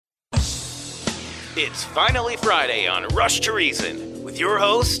It's finally Friday on Rush to Reason with your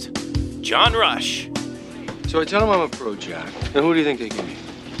host, John Rush. So I tell him I'm a pro, Jack. And who do you think they give me?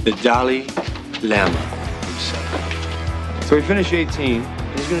 The Dalai Lama himself. So we finish 18,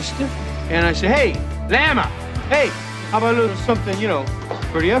 and he's going to stiff me. And I say, hey, Lama, hey, how about a little something,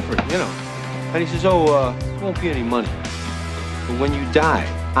 for the effort, And he says, there won't be any money. But when you die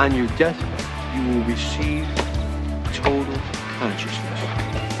on your deathbed, you will receive total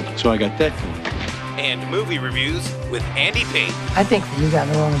consciousness. So I got that going. And movie reviews with Andy Pate. I think that you got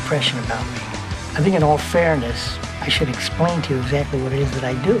the wrong impression about me. I think in all fairness, I should explain to you exactly what it is that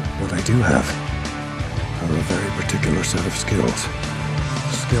I do. What I do have are a very particular set of skills.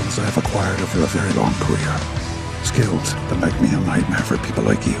 Skills I've acquired over a very long career. Skills that make me a nightmare for people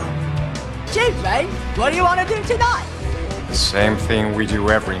like you. Chief, mate, what do you want to do tonight? The same thing we do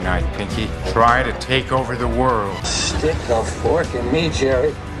every night, Pinky. Try to take over the world. Stick a fork in me,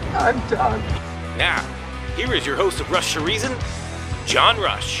 Jerry. I'm done. Now, here is your host of Rush to Reason, John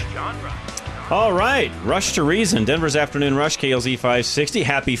Rush. All right, Rush to Reason, Denver's Afternoon Rush, KLZ 560.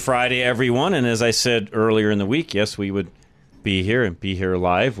 Happy Friday, everyone. And as I said earlier in the week, yes, we would be here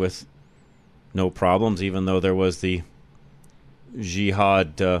live with no problems, even though there was the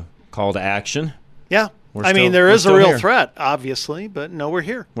jihad call to action. Yeah. There is a real threat, obviously, but no, we're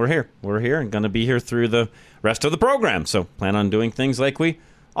here. We're here and going to be here through the rest of the program. So plan on doing things like we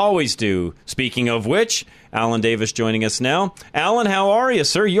always do. Speaking of which, Alan Davis joining us now. Alan, how are you,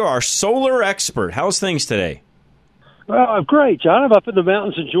 sir? You are our solar expert. How's things today? Well, great, John. I'm up in the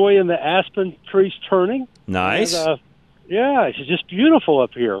mountains enjoying the aspen trees turning. Nice. And, it's just beautiful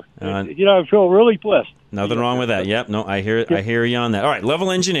up here. I feel really blessed. Nothing wrong with that. Yep. No, I hear you on that. All right,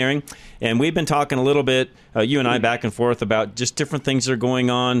 Level Engineering, and we've been talking a little bit, you and I, back and forth about just different things that are going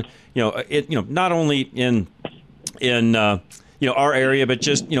on. Not only in our area, but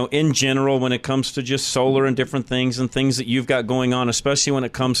just in general when it comes to just solar and different things and things that you've got going on, especially when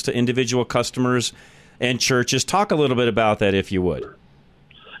it comes to individual customers and churches. Talk a little bit about that, if you would.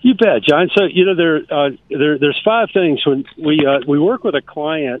 You bet, John. So there's 5 things when we work with a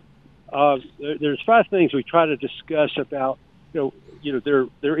client. There's 5 things we try to discuss about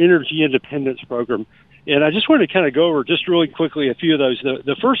their energy independence program, and I just want to kind of go over just really quickly a few of those.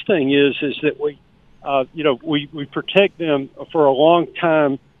 The first thing is that we protect them for a long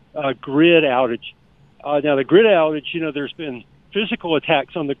time grid outage. Now the grid outage, there's been physical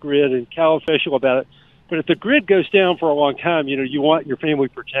attacks on the grid and Cal official about it. But if the grid goes down for a long time, you want your family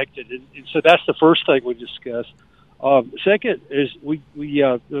protected, and so that's the first thing we discuss. Second is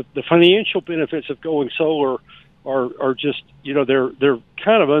the financial benefits of going solar are just they're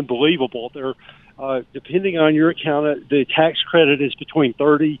kind of unbelievable. They're depending on your account, the tax credit is between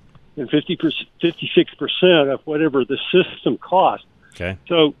 30 and 56% of whatever the system costs. Okay.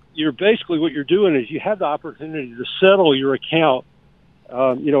 So what you're doing is you have the opportunity to settle your account,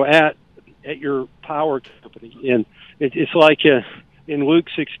 at your power company, and it's like in Luke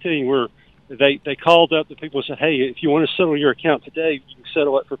 16 where they called up the people and said, "Hey, if you want to settle your account today, you can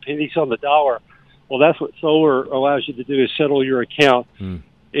settle it for pennies on the dollar." Well, that's what solar allows you to do, is settle your account. And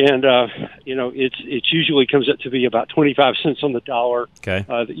it usually comes up to be about 25 cents on the dollar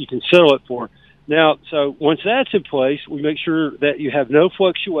that you can settle it for. Now, so once that's in place, we make sure that you have no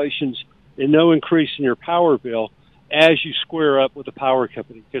fluctuations and no increase in your power bill as you square up with the power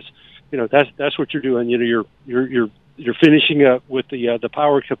company, because that's what you're doing. You're finishing up with the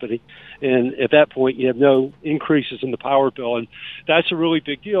power company, and at that point you have no increases in the power bill, and that's a really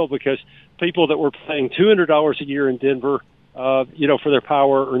big deal because people that were paying $200 a year in Denver, for their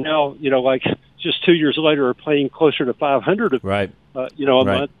power, are now like just 2 years later are paying closer to $500 a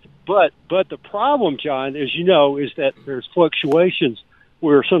month. But the problem, John, as you know, is that there's fluctuations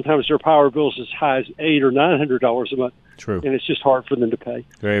where sometimes their power bills as high as $800 or $900 a month. True. And it's just hard for them to pay.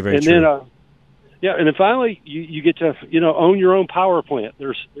 Very, very and true. Then, and then finally, you get to own your own power plant.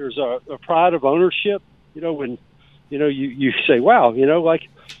 There's a pride of ownership. When you say, wow, like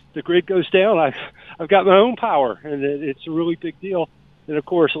the grid goes down, I've got my own power, and it's a really big deal. And of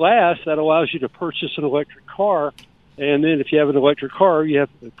course, last, that allows you to purchase an electric car. And then if you have an electric car, you have,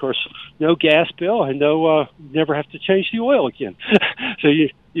 of course, no gas bill and never have to change the oil again. So you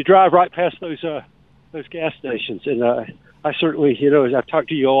drive right past those gas stations. And I certainly, as I've talked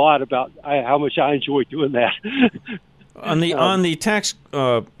to you a lot about how much I enjoy doing that. On the tax,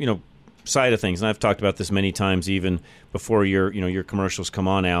 side of things, and I've talked about this many times, even before your commercials come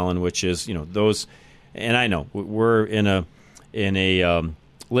on, Alan, which is those, and I know we're in a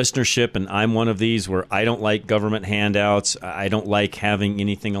listenership, and I'm one of these where I don't like government handouts. I don't like having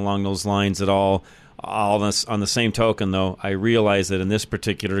anything along those lines at all. on the same token, though, I realize that in this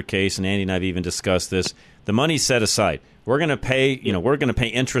particular case, and Andy and I have even discussed this, the money's set aside. We're going to pay, we're going to pay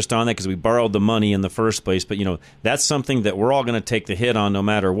interest on that because we borrowed the money in the first place. But, that's something that we're all going to take the hit on no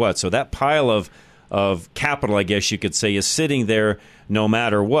matter what. So that pile of capital, I guess you could say, is sitting there no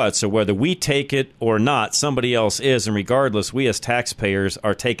matter what. So whether we take it or not, somebody else is. And regardless, we as taxpayers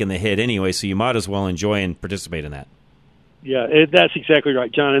are taking the hit anyway. So you might as well enjoy and participate in that. Yeah, that's exactly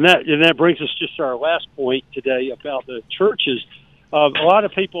right, John. And that brings us just to our last point today about the churches. A lot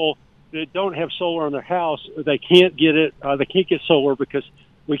of people that don't have solar on their house, they can't get it. They can't get solar because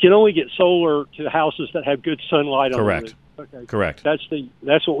we can only get solar to houses that have good sunlight on Correct. the roof. Okay. Correct.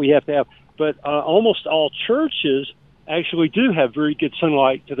 That's what we have to have. But almost all churches actually do have very good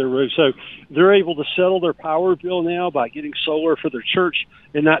sunlight to their roof, so they're able to settle their power bill now by getting solar for their church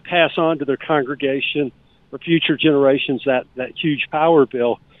and not pass on to their congregation or future generations that huge power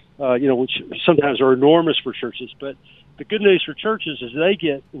bill, which sometimes are enormous for churches. But the good news for churches is they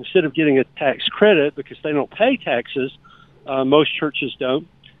get, instead of getting a tax credit because they don't pay taxes, most churches don't,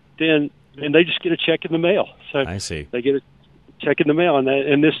 then they just get a check in the mail. So I see. They get a check in the mail,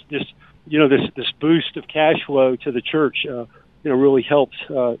 and this boost of cash flow to the church, really helps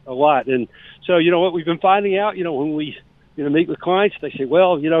a lot. And so, what we've been finding out, when we, meet with clients, they say,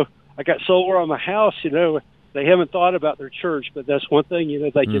 well, I got solar on my house. They haven't thought about their church, but that's one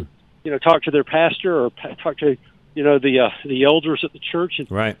thing. They can, talk to their pastor or talk to, the elders at the church,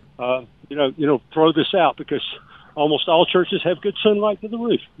 and right. Throw this out because almost all churches have good sunlight to the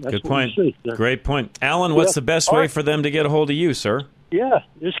roof. That's good point. Great point, Alan. What's the best All way right. for them to get a hold of you, sir? Yeah,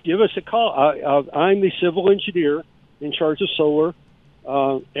 just give us a call. I'm the civil engineer in charge of solar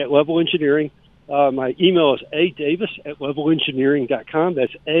at Level Engineering. My email is adavis@levelengineering.com.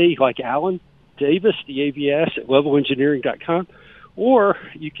 That's A like Alan, Davis, D-A-V-S, at levelengineering.com. Or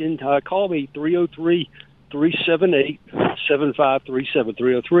you can call me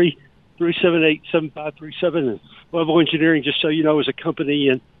 303-378-7537, 303-378-7537. And Level Engineering, just so you know, is a company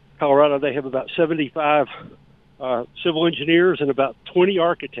in Colorado. They have about 75 civil engineers and about 20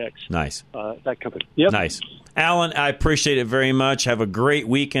 architects. Nice. That company. Yep. Nice. Alan, I appreciate it very much. Have a great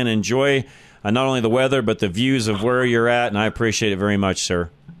weekend. Enjoy not only the weather, but the views of where you're at, and I appreciate it very much, sir.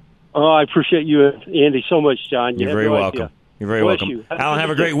 Oh, I appreciate you, Andy, so much, John. You're very welcome. You're very welcome. You. Alan,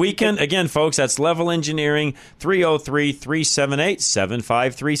 have a great weekend. Again, folks, that's Level Engineering,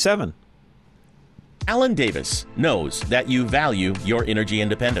 303-378-7537. Alan Davis knows that you value your energy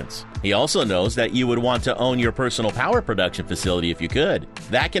independence. He also knows that you would want to own your personal power production facility if you could.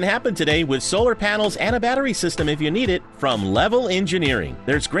 That can happen today with solar panels and a battery system if you need it from Level Engineering.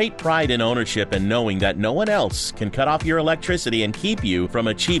 There's great pride in ownership and knowing that no one else can cut off your electricity and keep you from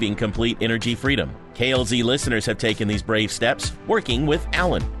achieving complete energy freedom. KLZ listeners have taken these brave steps working with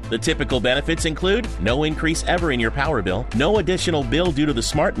Alan. The typical benefits include no increase ever in your power bill, no additional bill due to the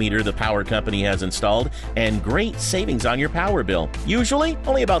smart meter the power company has installed, and great savings on your power bill. Usually,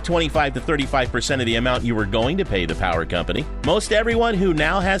 only about 25 to 35% of the amount you were going to pay the power company. Most everyone who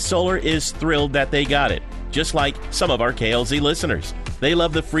now has solar is thrilled that they got it, just like some of our KLZ listeners. They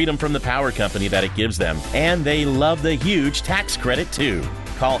love the freedom from the power company that it gives them, and they love the huge tax credit too.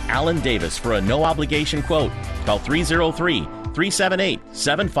 Call Alan Davis for a no-obligation quote. Call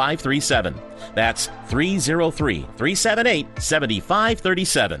 303-378-7537. That's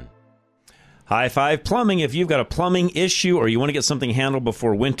 303-378-7537. High Five Plumbing. If you've got a plumbing issue or you want to get something handled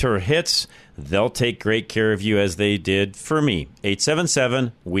before winter hits, they'll take great care of you as they did for me.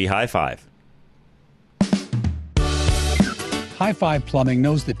 877-WE-HIGH-FIVE. High Five Plumbing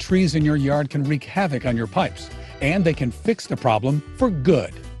knows that trees in your yard can wreak havoc on your pipes, and they can fix the problem for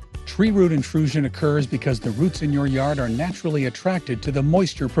good. Tree root intrusion occurs because the roots in your yard are naturally attracted to the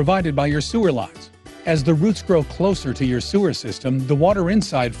moisture provided by your sewer lines. As the roots grow closer to your sewer system, the water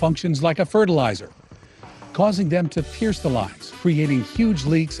inside functions like a fertilizer, causing them to pierce the lines, creating huge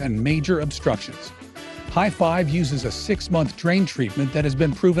leaks and major obstructions. High Five uses a 6-month drain treatment that has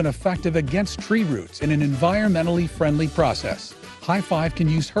been proven effective against tree roots in an environmentally friendly process. High Five can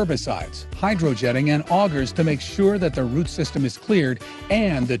use herbicides, hydrojetting, and augers to make sure that the root system is cleared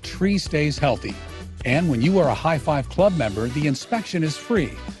and the tree stays healthy. And when you are a High Five Club member, the inspection is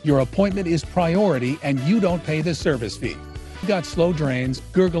free. Your appointment is priority, and you don't pay the service fee. You got slow drains,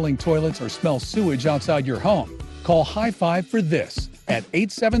 gurgling toilets, or smell sewage outside your home? Call High Five for this at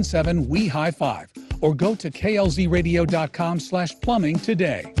 877-WE-HIGH-FIVE or go to klzradio.com/plumbing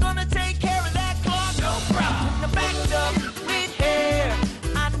today. Gonna take care of that clock, no problem. The backed up with hair.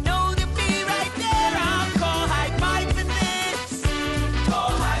 I know they'll be right there. I'll call High Five for this.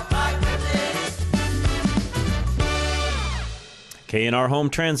 Call High Five for this. K&R Home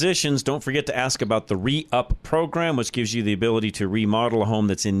Transitions. Don't forget to ask about the Re-Up program, which gives you the ability to remodel a home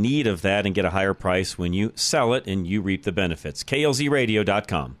that's in need of that and get a higher price when you sell it, and you reap the benefits.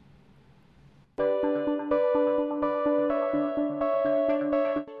 KLZradio.com.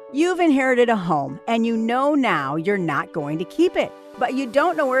 You've inherited a home, and you know now you're not going to keep it, but you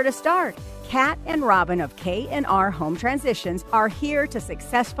don't know where to start. Kat and Robin of K&R Home Transitions are here to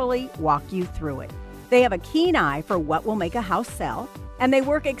successfully walk you through it. They have a keen eye for what will make a house sell, and they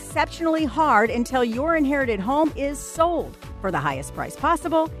work exceptionally hard until your inherited home is sold for the highest price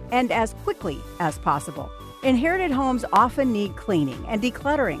possible and as quickly as possible. Inherited homes often need cleaning and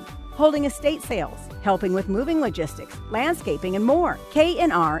decluttering, holding estate sales, helping with moving logistics, landscaping, and more.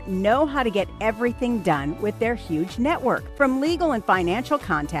 K&R know how to get everything done with their huge network. From legal and financial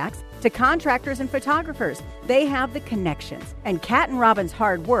contacts to contractors and photographers, they have the connections. And Kat and Robin's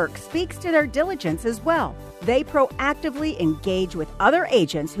hard work speaks to their diligence as well. They proactively engage with other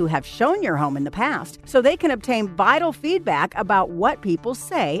agents who have shown your home in the past so they can obtain vital feedback about what people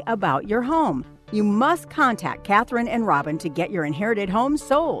say about your home. You must contact Catherine and Robin to get your inherited home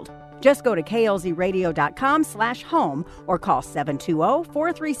sold. Just go to klzradio.com/home or call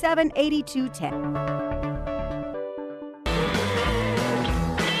 720-437-8210.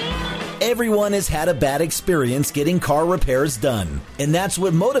 Everyone has had a bad experience getting car repairs done, and that's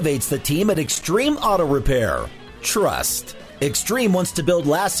what motivates the team at Extreme Auto Repair. Trust. Extreme wants to build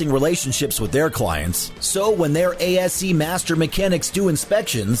lasting relationships with their clients, so when their ASE master mechanics do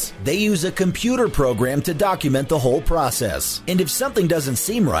inspections, they use a computer program to document the whole process. And if something doesn't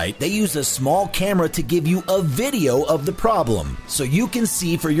seem right, they use a small camera to give you a video of the problem, so you can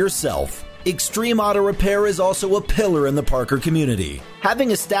see for yourself. Extreme Auto Repair is also a pillar in the Parker community,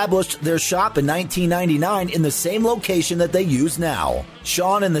 having established their shop in 1999 in the same location that they use now.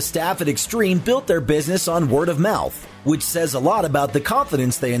 Sean and the staff at Extreme built their business on word of mouth, which says a lot about the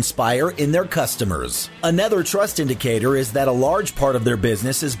confidence they inspire in their customers. Another trust indicator is that a large part of their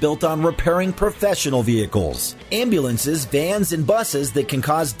business is built on repairing professional vehicles, ambulances, vans, and buses that can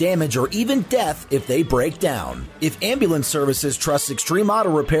cause damage or even death if they break down. If ambulance services trust Extreme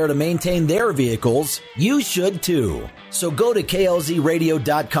Auto Repair to maintain their vehicles, you should too. So go to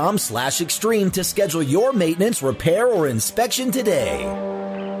klzradio.com/extreme to schedule your maintenance, repair, or inspection today.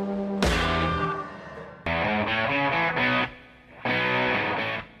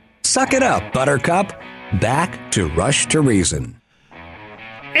 Suck it up, Buttercup. Back to Rush to Reason.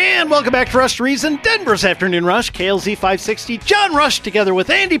 And welcome back to Rush to Reason, Denver's Afternoon Rush, KLZ 560. John Rush together with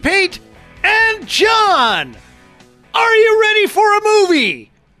Andy Pate and John. Are you ready for a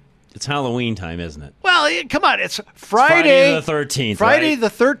movie? It's Halloween time, isn't it? Well, come on. It's Friday the 13th, Friday right? the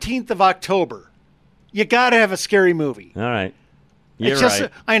 13th of October. You got to have a scary movie. All right. You're right.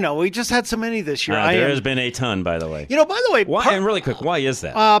 I know. We just had so many this year. There has been a ton, by the way. You know, by the way... Why? And really quick, why is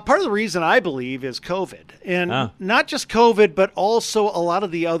that? Part of the reason, I believe, is COVID. And not just COVID, but also a lot of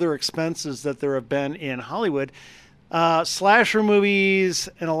the other expenses that there have been in Hollywood. Slasher movies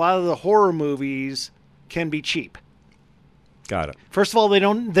and a lot of the horror movies can be cheap. Got it. First of all, they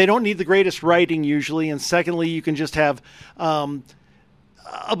don't need the greatest writing usually. And secondly, you can just have a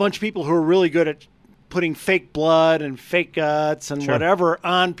bunch of people who are really good at putting fake blood and fake guts and whatever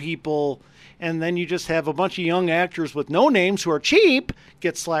on people, and then you just have a bunch of young actors with no names who are cheap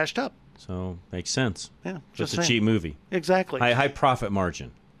get slashed up. So, makes sense. Yeah, just a cheap movie. Exactly. High profit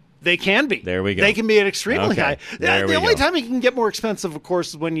margin. They can be. There we go. They can be at extremely high. The only time it can get more expensive, of course,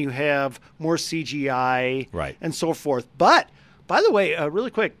 is when you have more CGI and so forth. But, by the way,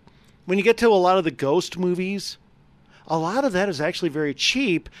 really quick, when you get to a lot of the ghost movies, a lot of that is actually very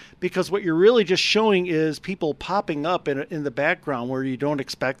cheap because what you're really just showing is people popping up in the background where you don't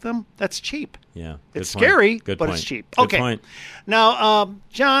expect them. That's cheap. Yeah. It's scary, but point. It's cheap. Good okay. point. Now,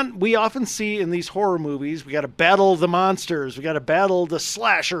 John, we often see in these horror movies, we got to battle the monsters. We got to battle the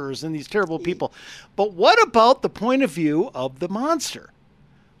slashers and these terrible people. But what about the point of view of the monster?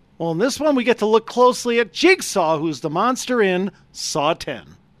 Well, in this one, we get to look closely at Jigsaw, who's the monster in Saw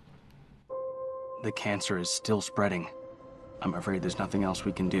 10. The cancer is still spreading. I'm afraid there's nothing else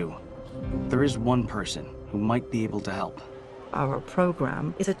we can do. There is one person who might be able to help. Our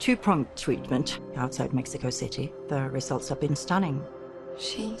program is a two-pronged treatment outside Mexico City. The results have been stunning.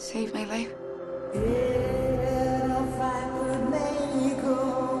 She saved my life.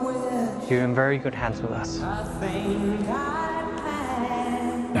 You're in very good hands with us.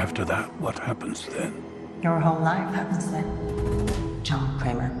 After that, what happens then? Your whole life happens then. John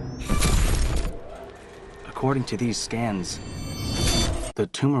Kramer. According to these scans, the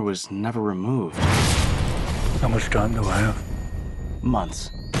tumor was never removed. How much time do I have?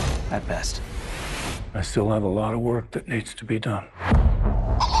 Months, at best. I still have a lot of work that needs to be done.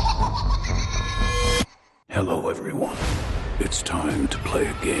 Hello, everyone. It's time to play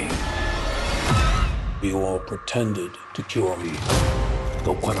a game. You all pretended to cure me,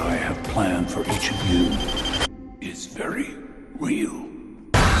 but what I have planned for each of you is very real.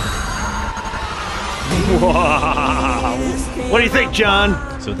 Wow. What do you think,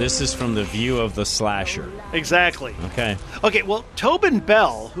 John? So this is from the view of the slasher. Exactly. Okay. Okay, well, Tobin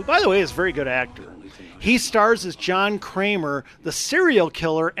Bell, who, by the way, is a very good actor, he stars as John Kramer, the serial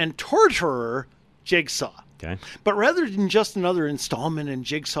killer and torturer Jigsaw. Okay. But rather than just another installment in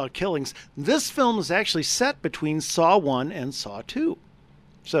Jigsaw killings, this film is actually set between Saw 1 and Saw 2.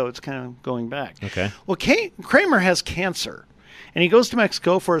 So it's kind of going back. Okay. Well, Kramer has cancer, and he goes to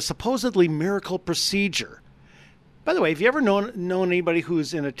Mexico for a supposedly miracle procedure. By the way, have you ever known anybody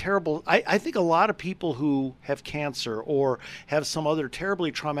who's in a terrible... I think a lot of people who have cancer or have some other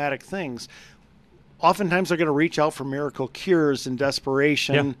terribly traumatic things, oftentimes are going to reach out for miracle cures in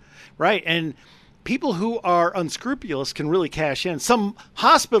desperation. Right? And people who are unscrupulous can really cash in. Some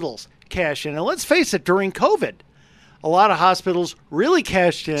hospitals cash in. And let's face it, during COVID, a lot of hospitals really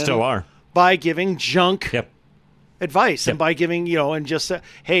cashed in. Still are. By giving junk advice and by giving, and just,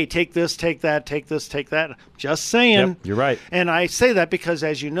 hey, take this, take that, take this, take that. Just saying. Yep, you're right. And I say that because,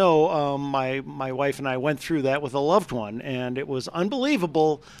 as you know, my wife and I went through that with a loved one, and it was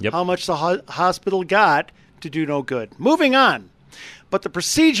unbelievable how much the hospital got to do no good. Moving on. But the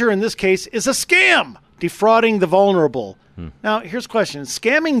procedure in this case is a scam, defrauding the vulnerable. Now, here's a question.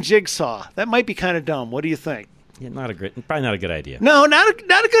 Scamming Jigsaw, that might be kind of dumb. What do you think? Yeah, probably not a good idea. No, not a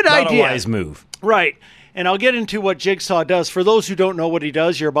good idea. Not a wise move. Right. And I'll get into what Jigsaw does. For those who don't know what he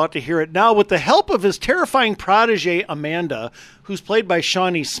does, you're about to hear it now. With the help of his terrifying protege, Amanda, who's played by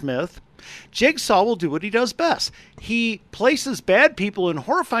Shawnee Smith, Jigsaw will do what he does best. He places bad people in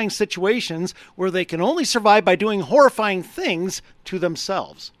horrifying situations where they can only survive by doing horrifying things to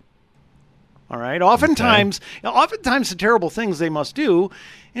themselves. All right? Oftentimes the terrible things they must do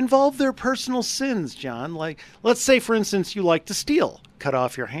involve their personal sins, John. Like, let's say, for instance, you like to steal. Cut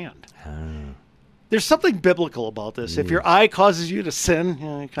off your hand. There's something biblical about this. If your eye causes you to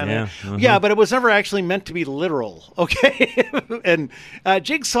sin, but it was never actually meant to be literal, okay? And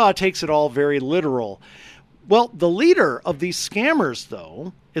Jigsaw takes it all very literal. Well, the leader of these scammers,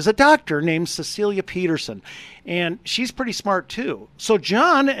 though, is a doctor named Cecilia Peterson, and she's pretty smart, too. So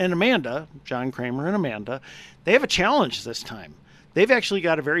John Kramer and Amanda, they have a challenge this time. They've actually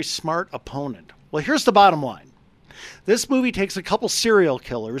got a very smart opponent. Well, here's the bottom line. This movie takes a couple serial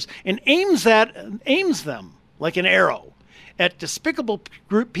killers and aims them like an arrow at despicable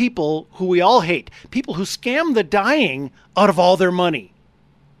people who we all hate, people who scam the dying out of all their money.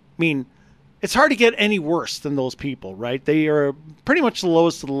 I mean, it's hard to get any worse than those people, right? They are pretty much the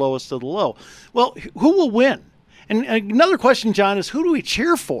lowest of the lowest of the low. Well, who will win? And another question, John, is who do we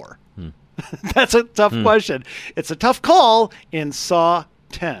cheer for? That's a tough question. It's a tough call in Saw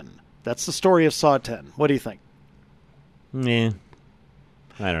 10. That's the story of Saw 10. What do you think? I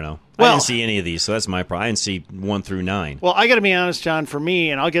don't know. Well, I didn't see any of these, so that's my problem. I didn't see 1 through 9. Well, I got to be honest, John, for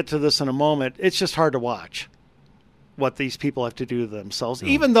me, and I'll get to this in a moment, it's just hard to watch what these people have to do to themselves,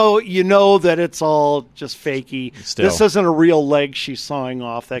 even though you know that it's all just fakey. Still. This isn't a real leg she's sawing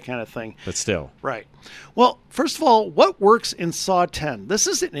off, that kind of thing. But still. Right. Well, first of all, what works in Saw 10? This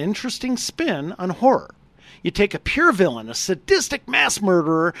is an interesting spin on horror. You take a pure villain, a sadistic mass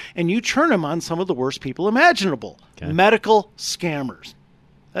murderer, and you turn him on some of the worst people imaginable. Okay. Medical scammers.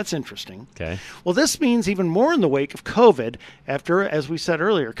 That's interesting. Okay. Well, this means even more in the wake of COVID after, as we said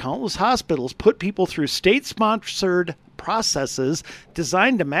earlier, countless hospitals put people through state-sponsored processes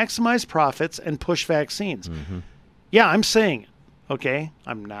designed to maximize profits and push vaccines. Yeah, I'm saying it, okay?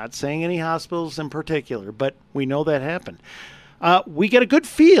 I'm not saying any hospitals in particular, but we know that happened. We get a good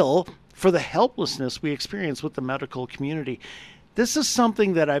feel for the helplessness we experience with the medical community. This is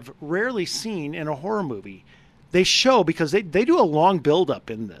something that I've rarely seen in a horror movie. They show, because they do a long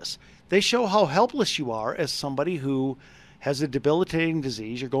build-up in this, they show how helpless you are as somebody who has a debilitating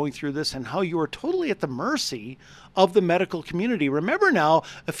disease. You're going through this, and how you are totally at the mercy of the medical community. Remember now,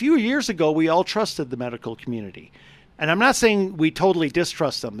 a few years ago, we all trusted the medical community. And I'm not saying we totally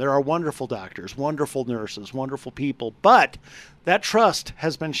distrust them. There are wonderful doctors, wonderful nurses, wonderful people. But that trust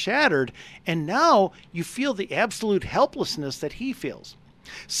has been shattered, and now you feel the absolute helplessness that he feels.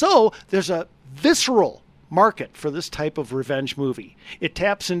 So there's a visceral market for this type of revenge movie. It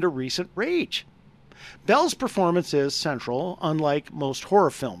taps into recent rage. Bell's performance is central, unlike most horror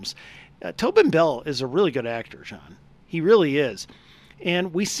films. Tobin Bell is a really good actor, John. He really is.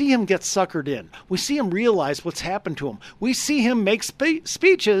 And we see him get suckered in. We see him realize what's happened to him. We see him make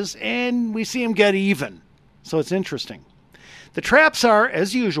speeches, and we see him get even. So it's interesting. The traps are,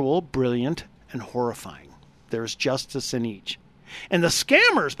 as usual, brilliant and horrifying. There's justice in each. And the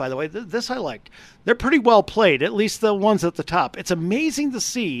scammers, by the way, this I liked. They're pretty well played, at least the ones at the top. It's amazing to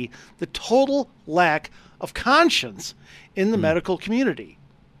see the total lack of conscience in the medical community.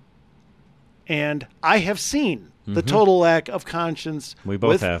 And I have seen the total lack of conscience. We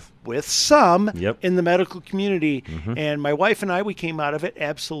both have. With some in the medical community. And my wife and I, we came out of it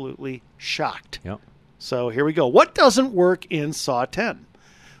absolutely shocked. So here we go. What doesn't work in Saw 10?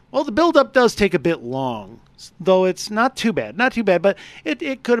 Well, the build-up does take a bit long, though it's not too bad. Not too bad, but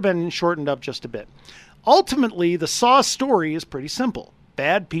it could have been shortened up just a bit. Ultimately, the Saw story is pretty simple.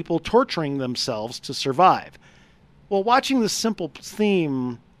 Bad people torturing themselves to survive. Well, watching this simple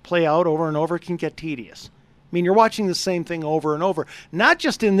theme play out over and over can get tedious. I mean, you're watching the same thing over and over, not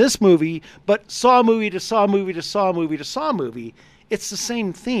just in this movie, but Saw movie to Saw movie to Saw movie to Saw movie. It's the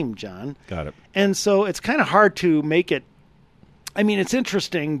same theme, John. Got it. And so it's kind of hard to make it. I mean, it's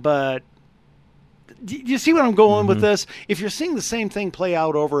interesting, but do you see what I'm going with this? If you're seeing the same thing play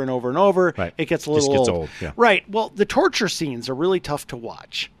out over and over and over, it gets a little old. Yeah. Right. Well, the torture scenes are really tough to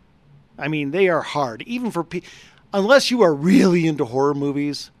watch. I mean, they are hard, even for unless you are really into horror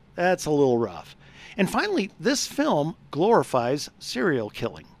movies. That's a little rough. And finally, this film glorifies serial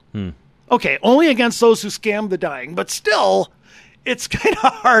killing. Okay, only against those who scam the dying, but still, it's kind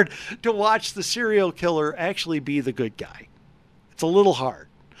of hard to watch the serial killer actually be the good guy. It's a little hard.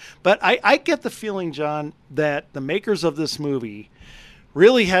 But I get the feeling, John, that the makers of this movie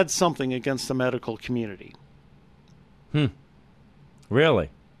really had something against the medical community. Really?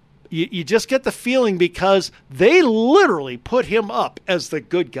 You just get the feeling because they literally put him up as the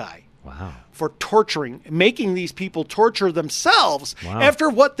good guy. Wow. For torturing, making these people torture themselves after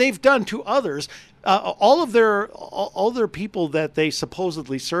what they've done to others. All their people that they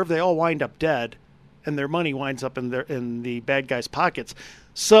supposedly serve, they all wind up dead, and their money winds up in the bad guys' pockets.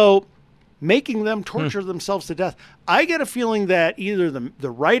 So, making them torture themselves to death. I get a feeling that either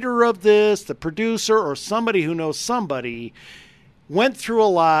the writer of this, the producer, or somebody who knows somebody went through a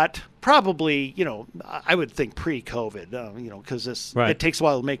lot. Probably, I would think pre-COVID, because it takes a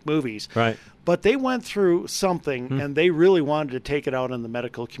while to make movies. Right. But they went through something, and they really wanted to take it out on the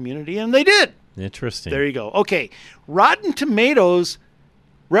medical community, and they did. Interesting. There you go. Okay, Rotten Tomatoes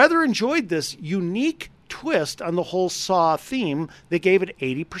rather enjoyed this unique twist on the whole Saw theme. They gave it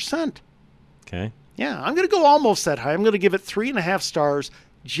 80%. Okay. Yeah, I'm going to go almost that high. I'm going to give it 3.5 stars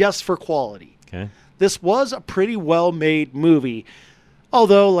just for quality. Okay. This was a pretty well-made movie.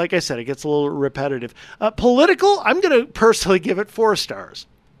 Although, like I said, it gets a little repetitive. Political, I'm going to personally give it 4 stars.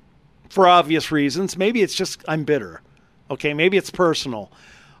 For obvious reasons. Maybe it's just I'm bitter. Okay, maybe it's personal.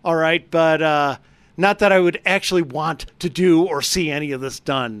 All right, but not that I would actually want to do or see any of this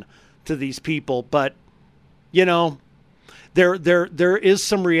done to these people. But, there is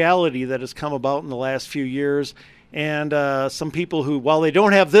some reality that has come about in the last few years. And some people who, while they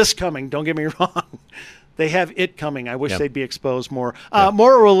don't have this coming, don't get me wrong, they have it coming. I wish they'd be exposed more.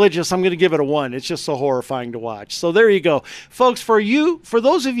 More religious, I'm going to give it a 1. It's just so horrifying to watch. So there you go. Folks, for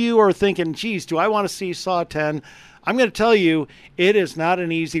those of you who are thinking, geez, do I want to see Saw 10? I'm going to tell you, it is not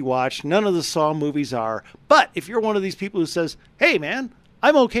an easy watch. None of the Saw movies are. But if you're one of these people who says, hey, man,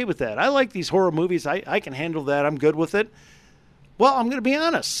 I'm okay with that. I like these horror movies. I can handle that. I'm good with it. Well, I'm going to be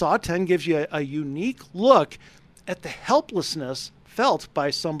honest. Saw 10 gives you a unique look at the helplessness felt by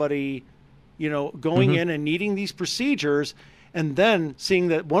somebody going in and needing these procedures, and then seeing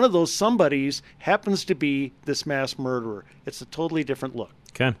that one of those somebodies happens to be this mass murderer. It's a totally different look.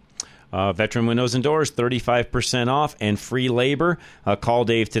 Okay. Veteran Windows and Doors, 35% off and free labor. Call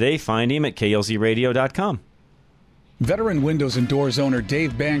Dave today. Find him at klzradio.com. Veteran Windows and Doors owner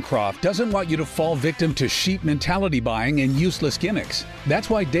Dave Bancroft doesn't want you to fall victim to sheep mentality buying and useless gimmicks.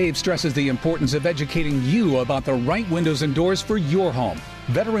 That's why Dave stresses the importance of educating you about the right windows and doors for your home.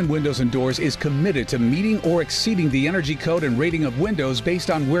 Veteran Windows and Doors is committed to meeting or exceeding the energy code and rating of windows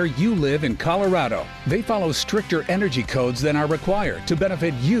based on where you live in Colorado. They follow stricter energy codes than are required to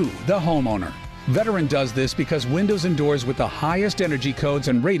benefit you, the homeowner. Veteran does this because windows and doors with the highest energy codes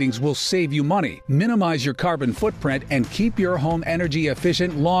and ratings will save you money, minimize your carbon footprint, and keep your home energy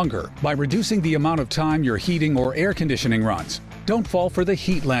efficient longer by reducing the amount of time your heating or air conditioning runs. Don't fall for the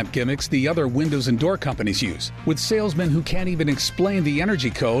heat lamp gimmicks the other windows and door companies use, with salesmen who can't even explain the energy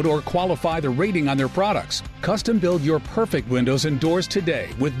code or qualify the rating on their products. Custom build your perfect windows and doors today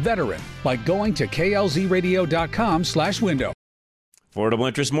with Veteran by going to klzradio.com/window. Affordable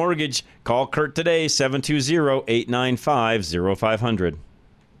Interest Mortgage. Call Kurt today, 720-895-0500.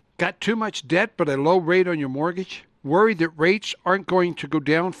 Got too much debt but a low rate on your mortgage? Worried that rates aren't going to go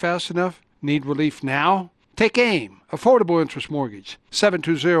down fast enough? Need relief now? Take AIM, Affordable Interest Mortgage,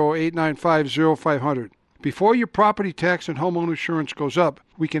 720-895-0500. Before your property tax and homeowner insurance goes up,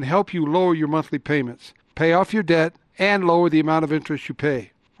 we can help you lower your monthly payments, pay off your debt, and lower the amount of interest you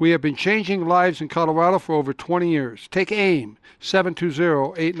pay. We have been changing lives in Colorado for over 20 years. Take AIM,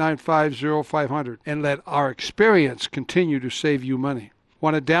 720-895-0500, and let our experience continue to save you money.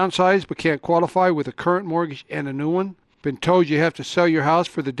 Want to downsize but can't qualify with a current mortgage and a new one? Been told you have to sell your house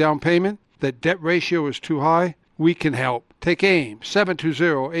for the down payment? That debt ratio is too high? We can help. Take AIM,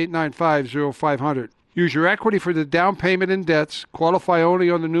 720-895-0500. Use your equity for the down payment and debts, qualify only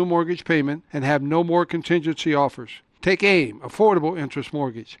on the new mortgage payment, and have no more contingency offers. Take AIM, Affordable Interest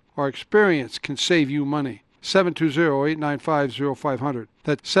Mortgage. Our experience can save you money. 720-895-0500.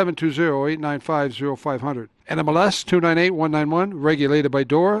 That's 720-895-0500. NMLS 298191, regulated by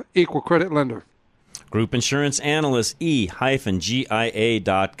DORA, equal credit lender. Group Insurance Analyst, e-gia.com.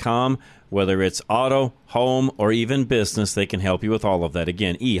 Whether it's auto, home, or even business, they can help you with all of that.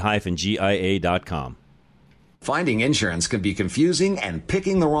 Again, e-gia.com. Finding insurance can be confusing, and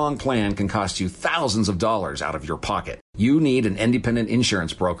picking the wrong plan can cost you thousands of dollars out of your pocket. You need an independent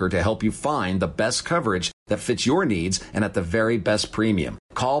insurance broker to help you find the best coverage that fits your needs and at the very best premium.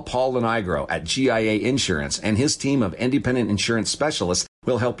 Call Paul Lenigro at GIA Insurance, and his team of independent insurance specialists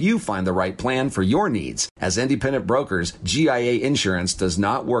will help you find the right plan for your needs. As independent brokers, GIA Insurance does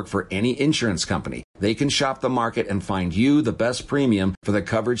not work for any insurance company. They can shop the market and find you the best premium for the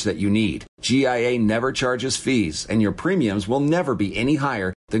coverage that you need. GIA never charges fees, and your premiums will never be any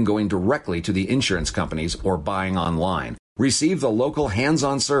higher than going directly to the insurance companies or buying online. Receive the local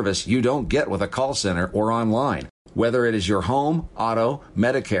hands-on service you don't get with a call center or online. Whether it is your home, auto,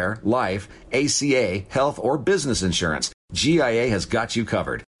 Medicare, life, ACA, health, or business insurance, GIA has got you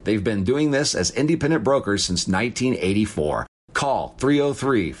covered. They've been doing this as independent brokers since 1984. Call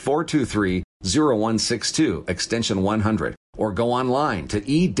 303-423-0162, extension 100, or go online to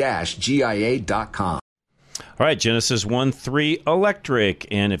e-gia.com. All right, Genesis 1.3 Electric.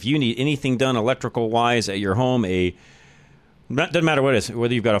 And if you need anything done electrical-wise at your home, doesn't matter what it is,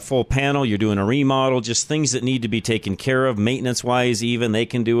 whether you've got a full panel, you're doing a remodel, just things that need to be taken care of, maintenance-wise even, they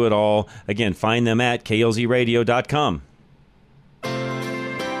can do it all. Again, find them at klzradio.com.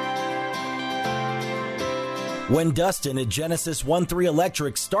 When Dustin at Genesis 1.3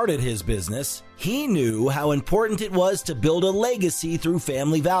 Electric started his business, he knew how important it was to build a legacy through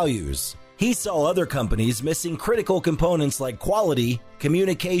family values. He saw other companies missing critical components like quality,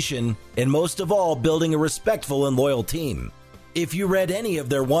 communication, and most of all, building a respectful and loyal team. If you read any of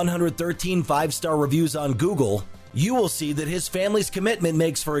their 113 5-star reviews on Google, you will see that his family's commitment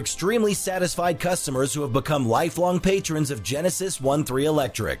makes for extremely satisfied customers who have become lifelong patrons of Genesis 1.3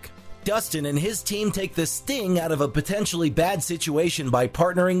 Electric. Dustin and his team take the sting out of a potentially bad situation by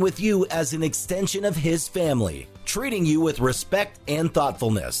partnering with you as an extension of his family, treating you with respect and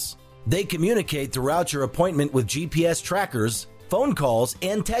thoughtfulness. They communicate throughout your appointment with GPS trackers, phone calls,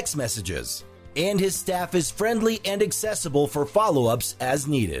 and text messages. And his staff is friendly and accessible for follow-ups as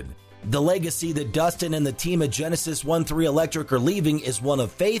needed. The legacy that Dustin and the team at Genesis 1.3 Electric are leaving is one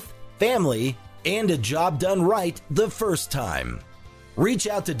of faith, family, and a job done right the first time. Reach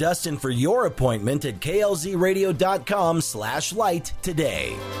out to Dustin for your appointment at klzradio.com/light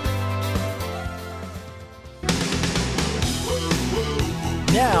today.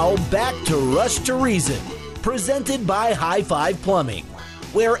 Now back to Rush to Reason, presented by High Five Plumbing,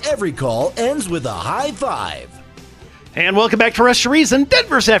 where every call ends with a high five. And welcome back to Rush to Reason,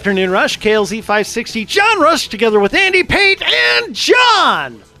 Denver's Afternoon Rush, KLZ 560. John Rush together with Andy Pate and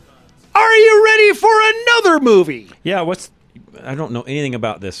John. Are you ready for another movie? Yeah, I don't know anything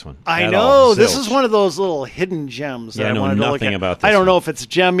about this one. I know. This is one of those little hidden gems that I wanted to look at. About this I don't know if it's a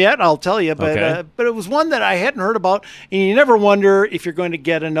gem yet, I'll tell you, but but it was one that I hadn't heard about, and you never wonder if you're going to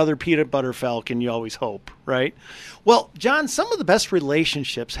get another peanut butter falcon. You always hope, right? Well, John, some of the best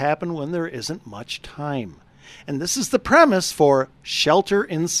relationships happen when there isn't much time. And this is the premise for Shelter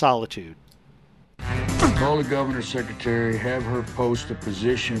in Solitude. Call the governor's secretary, have her post a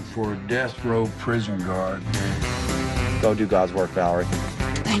position for a death row prison guard. Go do God's work, Valerie.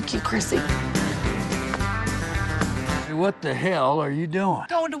 Thank you, Chrissy. Hey, what the hell are you doing?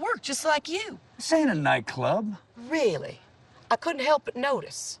 Going to work just like you. This ain't a nightclub. Really? I couldn't help but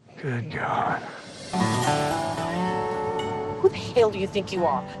notice. Good God. Who the hell do you think you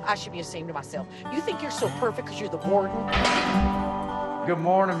are? I should be ashamed of myself. You think you're so perfect because you're the warden? Good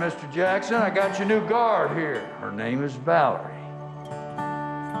morning, Mr. Jackson. I got your new guard here. Her name is Valerie.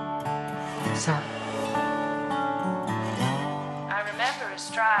 Sir. I remember his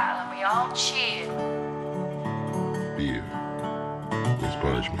trial, and we all cheered. Fear is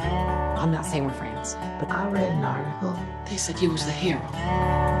punishment. I'm not saying we're friends, but I read an article. They said you was the hero.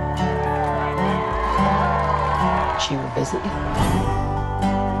 She revisit you.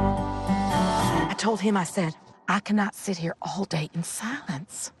 I told him, I said, I cannot sit here all day in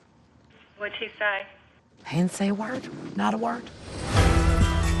silence. What'd he say? He didn't say a word, not a word.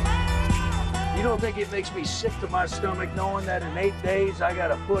 You don't think it makes me sick to my stomach knowing that in 8 days I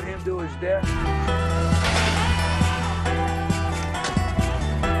gotta put him to his death?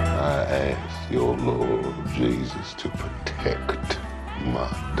 I ask your Lord Jesus to protect my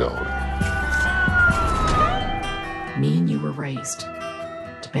daughter. Me and you were raised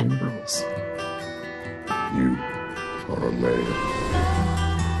to bend rules. You are a man.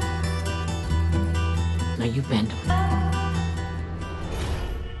 Now you bend them.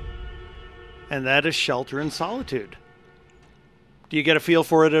 And that is Shelter in Solitude. Do you get a feel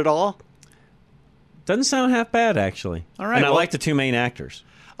for it at all? Doesn't sound half bad, actually. All right. And I like the two main actors.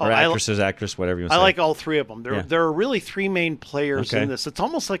 Or actresses, whatever you want to say. I like all three of them. There are really three main players in this. It's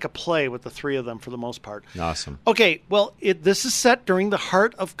almost like a play with the three of them for the most part. Awesome. Okay, well, this is set during the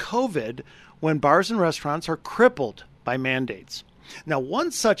heart of COVID when bars and restaurants are crippled by mandates. Now,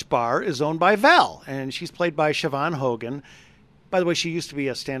 one such bar is owned by Val, and she's played by Siobhan Hogan. By the way, she used to be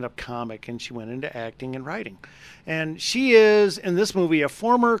a stand-up comic, and she went into acting and writing. And she is, in this movie, a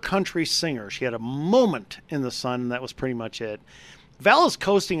former country singer. She had a moment in the sun, and that was pretty much it. Val is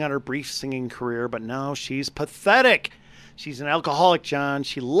coasting on her brief singing career, but now she's pathetic. She's an alcoholic, John.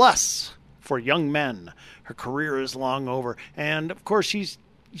 She lusts for young men. Her career is long over. And, of course,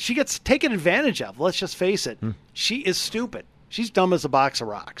 she gets taken advantage of. Let's just face it. She is stupid. She's dumb as a box of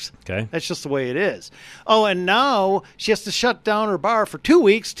rocks. Okay. That's just the way it is. Oh, and now she has to shut down her bar for 2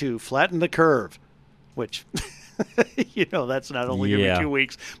 weeks to flatten the curve, which... that's not only going to be 2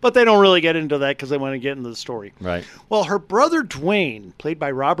 weeks. But they don't really get into that because they want to get into the story. Right. Well, her brother Dwayne, played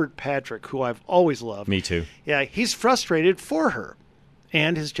by Robert Patrick, who I've always loved. Me too. Yeah, he's frustrated for her.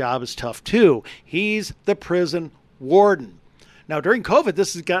 And his job is tough, too. He's the prison warden. Now, during COVID,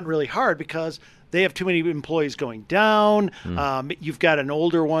 this has gotten really hard because they have too many employees going down. You've got an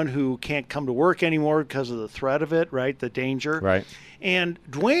older one who can't come to work anymore because of the threat of it, right? The danger. Right. And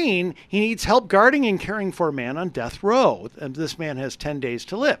Dwayne, he needs help guarding and caring for a man on death row. And this man has 10 days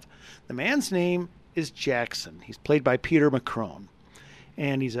to live. The man's name is Jackson. He's played by Peter McCrone.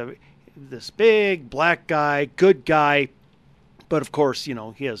 And he's this big, black guy, good guy. But, of course,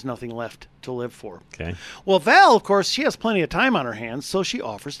 he has nothing left to live for. Okay. Well, Val, of course, she has plenty of time on her hands, so she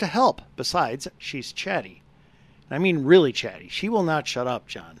offers to help. Besides, she's chatty. I mean, really chatty. She will not shut up,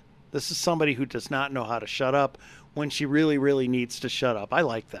 John. This is somebody who does not know how to shut up when she really, really needs to shut up. I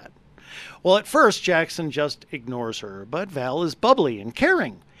like that. Well, at first, Jackson just ignores her, but Val is bubbly and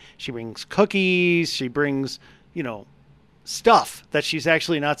caring. She brings cookies. She brings, stuff that she's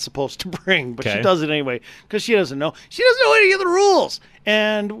actually not supposed to bring, but she does it anyway because she doesn't know. She doesn't know any of the rules.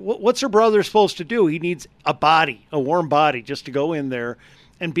 And what's her brother supposed to do? He needs a body, a warm body, just to go in there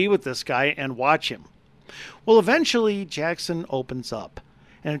and be with this guy and watch him. Well, eventually, Jackson opens up.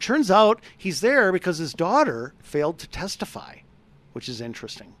 And it turns out he's there because his daughter failed to testify, which is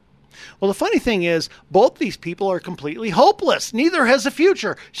interesting. Well, the funny thing is, both these people are completely hopeless. Neither has a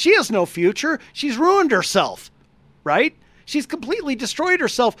future. She has no future. She's ruined herself, right? She's completely destroyed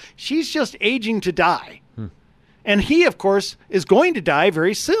herself. She's just aging to die. And he, of course, is going to die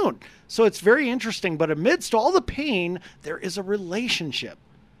very soon. So it's very interesting. But amidst all the pain, there is a relationship.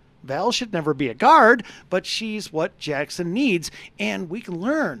 Val should never be a guard, but she's what Jackson needs, and we can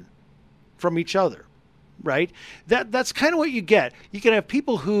learn from each other, right? That's kind of what you get. You can have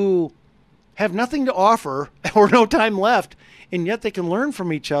people who have nothing to offer or no time left, and yet they can learn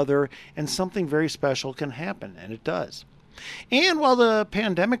from each other, and something very special can happen, and it does. And while the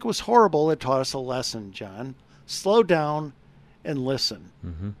pandemic was horrible, it taught us a lesson, John. Slow down and listen.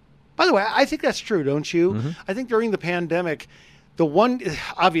 By the way, I think that's true, don't you? I think during the pandemic...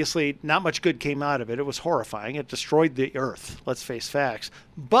 obviously, not much good came out of it. It was horrifying. It destroyed the earth. Let's face facts.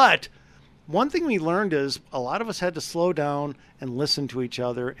 But one thing we learned is a lot of us had to slow down and listen to each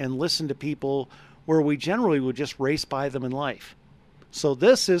other and listen to people where we generally would just race by them in life. So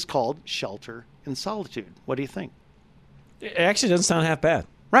this is called Shelter in Solitude. What do you think? It actually doesn't sound half bad.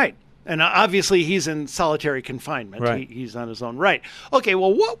 Right. And obviously he's in solitary confinement. Right. He's on his own right. Okay,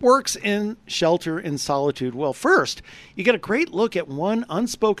 well, what works in Shelter in Solitude? Well, first, you get a great look at one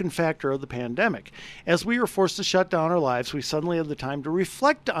unspoken factor of the pandemic. As we were forced to shut down our lives, we suddenly had the time to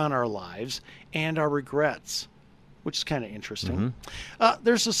reflect on our lives and our regrets. which is kind of interesting.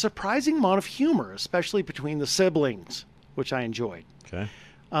 There's a surprising amount of humor, especially between the siblings, which I enjoyed. Okay.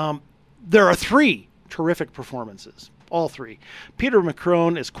 There are 3 terrific performances. All 3. Peter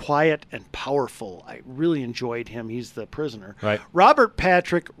McCrone is quiet and powerful. I really enjoyed him. He's the prisoner. Right. Robert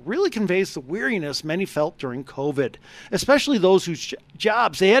Patrick really conveys the weariness many felt during COVID, especially those whose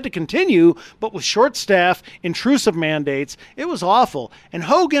jobs they had to continue, but with short staff, intrusive mandates. It was awful. And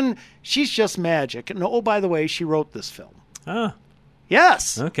Hogan, she's just magic. And oh, by the way, she wrote this film. Ah.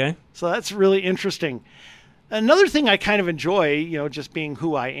 Yes. Okay. So that's really interesting. Another thing I kind of enjoy, just being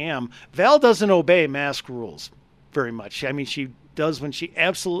who I am, Val doesn't obey mask rules very much. I mean, she does when she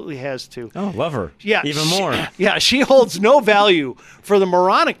absolutely has to. Oh, love her. Yeah. Even more. Yeah, she holds no value for the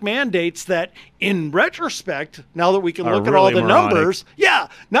moronic mandates that, in retrospect, now that we can look at all the numbers. Yeah,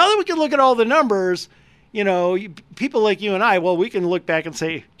 now that we can look at all the numbers, people like you and I, well, we can look back and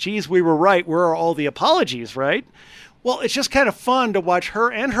say, geez, we were right. Where are all the apologies, right? Well, it's just kind of fun to watch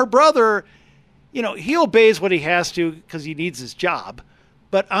her and her brother. He obeys what he has to because he needs his job.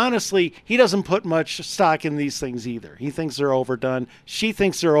 But honestly, he doesn't put much stock in these things either. He thinks they're overdone. She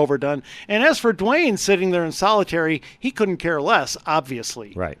thinks they're overdone. And as for Dwayne sitting there in solitary, he couldn't care less,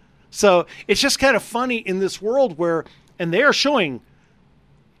 obviously. Right. So it's just kind of funny in this world where, and they are showing,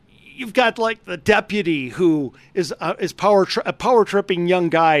 you've got like the deputy who is a power tripping young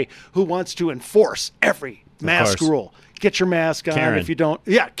guy who wants to enforce every mask rule. Get your mask on. Karen. If you don't.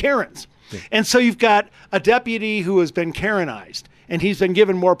 Yeah, Karens. Yeah. And so you've got a deputy who has been Karenized. And he's been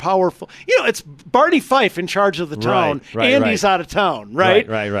given more powerful. It's Barney Fife in charge of the town. Andy's out of town, right?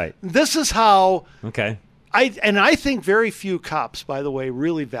 Right. This is how. Okay. I think very few cops, by the way,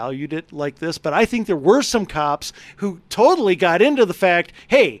 really valued it like this. But I think there were some cops who totally got into the fact,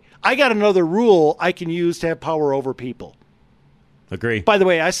 hey, I got another rule I can use to have power over people. Agree. By the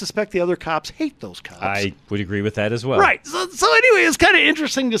way, I suspect the other cops hate those cops. I would agree with that as well. Right. So anyway, it's kind of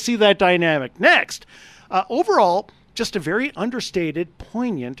interesting to see that dynamic. Next, overall, just a very understated,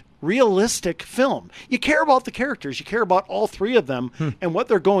 poignant, realistic film. You care about the characters. You care about all 3 of them and what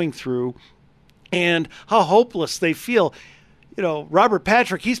they're going through and how hopeless they feel. Robert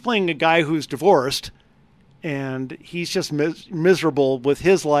Patrick, he's playing a guy who's divorced, and he's just miserable with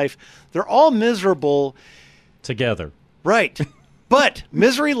his life. They're all miserable. Together. Right. But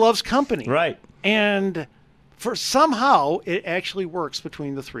misery loves company. Right. And for somehow it actually works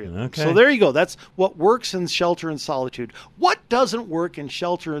between the 3 of them. Okay. So there you go. That's what works in Shelter in Solitude. What doesn't work in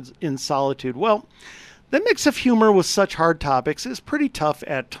Shelter in Solitude? Well, the mix of humor with such hard topics is pretty tough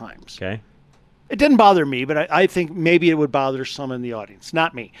at times. Okay. It didn't bother me, but I think maybe it would bother some in the audience.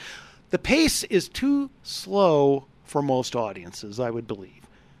 Not me. The pace is too slow for most audiences, I would believe.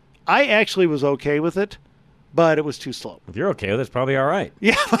 I actually was okay with it, but it was too slow. If you're okay with it, it's probably all right.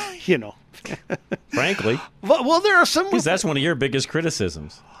 Yeah, Frankly. Well, there are some... Because that's one of your biggest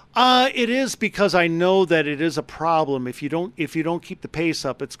criticisms. It is, because I know that it is a problem. If you don't keep the pace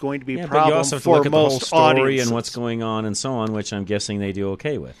up, it's going to be a problem but you also have to for look at the whole most story audiences. and what's going on and so on, which I'm guessing they do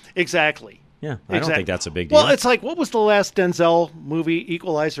okay with. Exactly. Yeah, I don't think that's a big deal. Well, it's like, what was the last Denzel movie,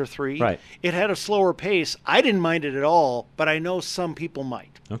 Equalizer 3? Right. It had a slower pace. I didn't mind it at all, but I know some people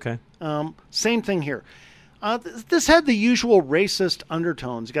might. Okay. Same thing here. This had the usual racist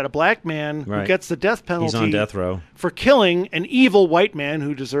undertones. You got a black man who gets the death penalty. He's on death row for killing an evil white man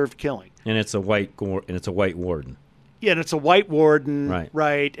who deserved killing. And it's a white warden. Yeah, and it's a white warden.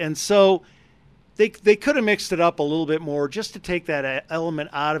 Right. And so they could have mixed it up a little bit more just to take that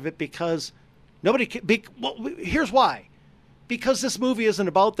element out of it, because nobody can. Well, here's why. Because this movie isn't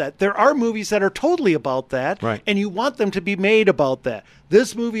about that. There are movies that are totally about that, and you want them to be made about that.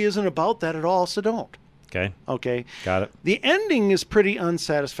 This movie isn't about that at all, so don't. Okay. Got it. The ending is pretty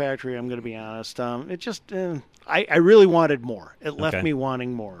unsatisfactory, I'm going to be honest. It just, I really wanted more. It left me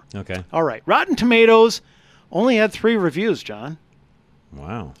wanting more. Okay. All right. Rotten Tomatoes only had 3 reviews, John.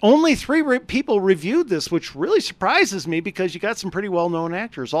 Wow. Only 3 people reviewed this, which really surprises me, because you got some pretty well-known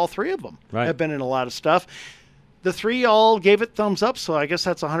actors. All 3 of them have been in a lot of stuff. The 3 all gave it thumbs up, so I guess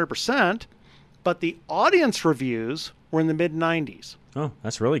that's 100%. But the audience reviews were in the mid-90s. Oh,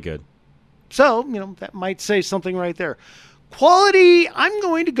 that's really good. So, that might say something right there. Quality, I'm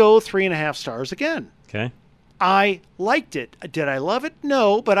going to go 3.5 stars again. Okay. I liked it. Did I love it?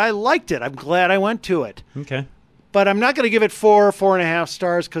 No, but I liked it. I'm glad I went to it. Okay. But I'm not going to give it 4.5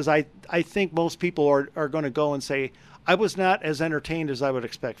 stars, because I think most people are going to go and say, I was not as entertained as I would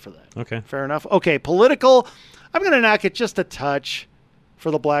expect for that. Okay. Fair enough. Okay, political, I'm going to knock it just a touch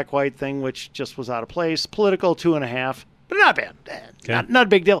for the black-white thing, which just was out of place. Political, 2.5, but not bad. Not a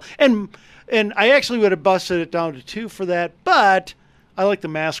big deal. And I actually would have busted it down to 2 for that, but I like the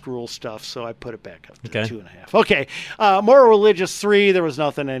mask rule stuff, so I put it back up to 2.5. Okay. Moral Religious 3, there was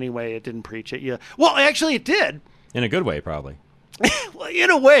nothing anyway. It didn't preach at you. Well, actually, it did. In a good way, probably. Well,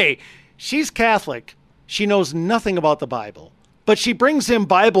 in a way. She's Catholic. She knows nothing about the Bible. But she brings in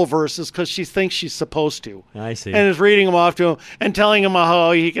Bible verses because she thinks she's supposed to. I see. And is reading them off to him and telling him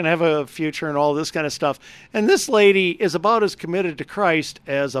how he can have a future and all this kind of stuff. And this lady is about as committed to Christ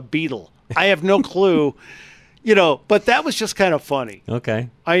as a beetle. I have no clue. But that was just kind of funny. Okay.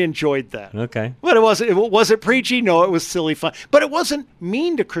 I enjoyed that. Okay. But was it preachy? No, it was silly fun. But it wasn't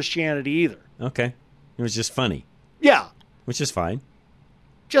mean to Christianity either. Okay. It was just funny. Yeah. Which is fine.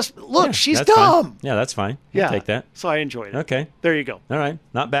 Just, look, she's that's dumb. Fine. Yeah, that's fine. Yeah. I'll take that. So I enjoyed it. Okay. There you go. All right.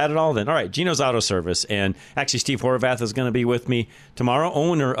 Not bad at all then. All right. Gino's Auto Service. And actually, Steve Horvath is going to be with me tomorrow,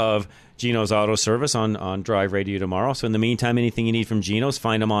 owner of Gino's Auto Service on Drive Radio tomorrow. So in the meantime, anything you need from Gino's,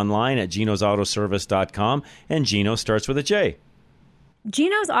 find them online at ginosautoservice.com. And Gino starts with a J.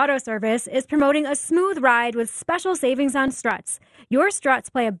 Gino's Auto Service is promoting a smooth ride with special savings on struts. Your struts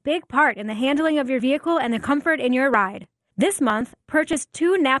play a big part in the handling of your vehicle and the comfort in your ride. This month, purchase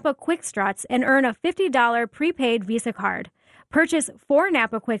 2 Napa Quick Struts and earn a $50 prepaid Visa card. Purchase 4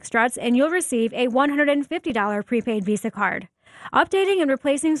 Napa Quick Struts and you'll receive a $150 prepaid Visa card. Updating and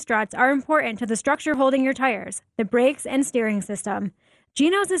replacing struts are important to the structure holding your tires, the brakes, and steering system.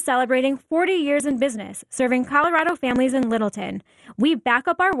 Gino's is celebrating 40 years in business, serving Colorado families in Littleton. We back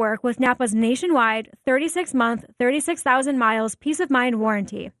up our work with Napa's nationwide 36-month, 36,000 miles peace of mind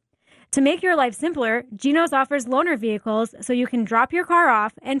warranty. To make your life simpler, Gino's offers loaner vehicles so you can drop your car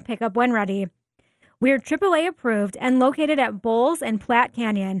off and pick up when ready. We're AAA approved and located at Bowles and Platte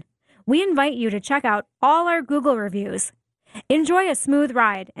Canyon. We invite you to check out all our Google reviews. Enjoy a smooth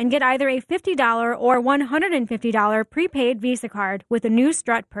ride and get either a $50 or $150 prepaid Visa card with a new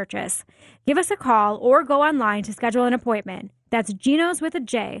strut purchase. Give us a call or go online to schedule an appointment. That's Gino's with a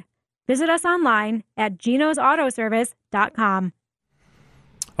J. Visit us online at ginosautoservice.com.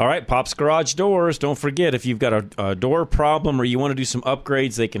 All right, Pop's Garage Doors. Don't forget, if you've got a door problem or you want to do some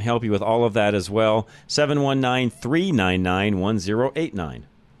upgrades, they can help you with all of that as well. 719-399-1089.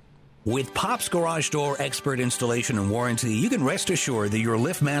 With Pop's Garage Door expert installation and warranty, you can rest assured that your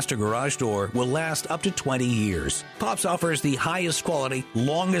LiftMaster garage door will last up to 20 years. Pop's offers the highest quality,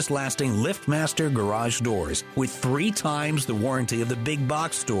 longest-lasting LiftMaster garage doors with 3 times the warranty of the big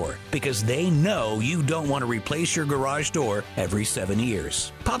box store because they know you don't want to replace your garage door every 7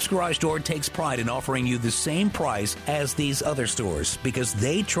 years. Pop's Garage Door takes pride in offering you the same price as these other stores because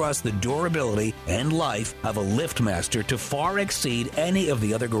they trust the durability and life of a LiftMaster to far exceed any of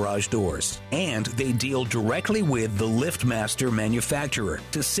the other garage doors. And they deal directly with the LiftMaster manufacturer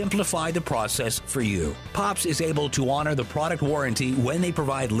to simplify the process for you. Pops is able to honor the product warranty when they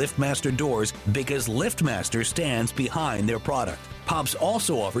provide LiftMaster doors because LiftMaster stands behind their product. Pops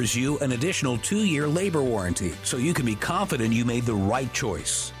also offers you an additional 2-year labor warranty, so you can be confident you made the right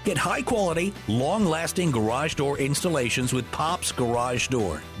choice. Get high-quality, long-lasting garage door installations with Pops Garage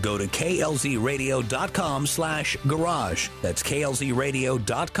Door. Go to klzradio.com/garage. That's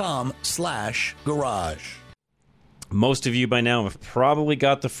klzradio.com/garage. Most of you by now have probably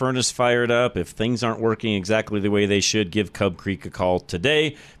got the furnace fired up. If things aren't working exactly the way they should, give Cub Creek a call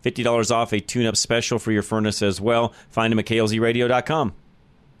today. $50 off a tune-up special for your furnace as well. Find them at klzradio.com.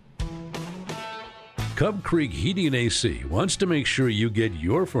 Cub Creek Heating and AC wants to make sure you get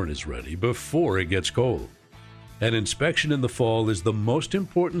your furnace ready before it gets cold. An inspection in the fall is the most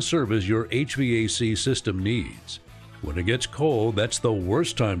important service your HVAC system needs. When it gets cold, that's the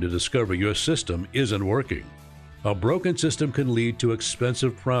worst time to discover your system isn't working. A broken system can lead to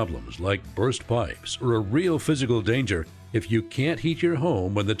expensive problems like burst pipes or a real physical danger if you can't heat your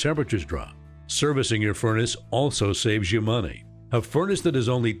home when the temperatures drop. Servicing your furnace also saves you money. A furnace that is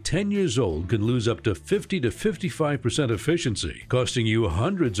only 10 years old can lose up to 50 to 55% efficiency, costing you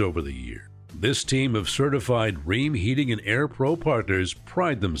hundreds over the year. This team of certified Rheem Heating and Air Pro partners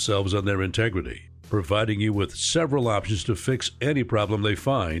pride themselves on their integrity, providing you with several options to fix any problem they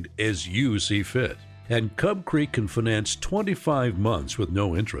find as you see fit. And Cub Creek can finance 25 months with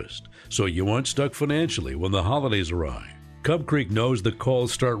no interest, so you aren't stuck financially when the holidays arrive. Cub Creek knows the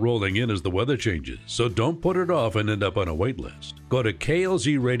calls start rolling in as the weather changes, so don't put it off and end up on a wait list. Go to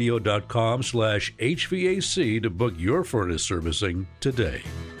klzradio.com/HVAC to book your furnace servicing today.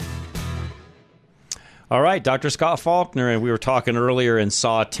 All right, Dr. Scott Faulkner, and we were talking earlier in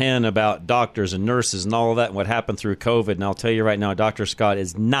Saw 10 about doctors and nurses and all of that and what happened through COVID, and I'll tell you right now, Dr. Scott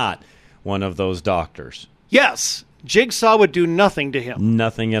is not one of those doctors. Yes. Jigsaw would do nothing to him.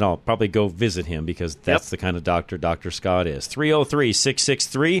 Nothing at all. Probably go visit him because that's the kind of doctor Dr. Scott is.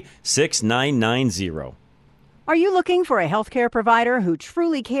 303-663-6990. Are you looking for a healthcare provider who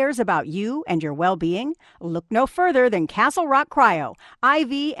truly cares about you and your well-being? Look no further than Castle Rock Cryo,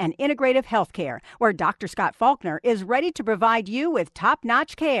 IV and integrative healthcare, where Dr. Scott Faulkner is ready to provide you with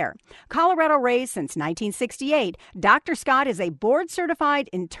top-notch care. Colorado raised since 1968, Dr. Scott is a board-certified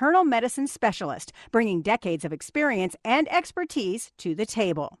internal medicine specialist, bringing decades of experience and expertise to the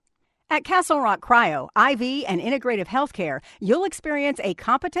table. At Castle Rock Cryo, IV, and Integrative Healthcare, you'll experience a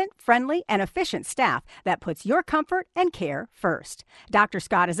competent, friendly, and efficient staff that puts your comfort and care first. Dr.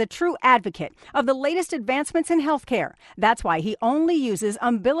 Scott is a true advocate of the latest advancements in healthcare. That's why he only uses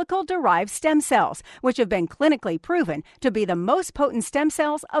umbilical-derived stem cells, which have been clinically proven to be the most potent stem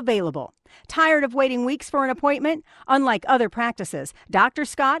cells available. Tired of waiting weeks for an appointment? Unlike other practices, Dr.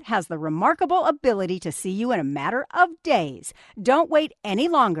 Scott has the remarkable ability to see you in a matter of days. Don't wait any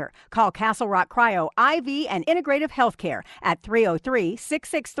longer. Call Castle Rock Cryo IV and Integrative Healthcare at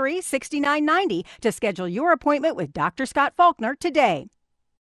 303-663-6990 to schedule your appointment with Dr. Scott Faulkner today.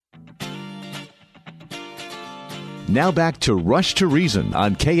 Now back to Rush to Reason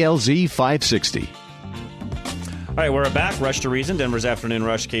on KLZ 560. All right, we're back. Rush to Reason, Denver's Afternoon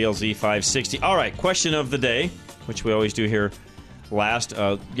Rush, KLZ 560. All right, question of the day, which we always do here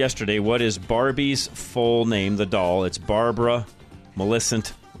yesterday. What is Barbie's full name, the doll? It's Barbara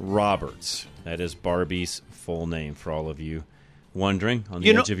Millicent Roberts. That is Barbie's full name for all of you wondering on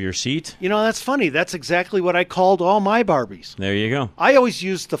the edge of your seat. You know, that's funny. That's exactly what I called all my Barbies. There you go. I always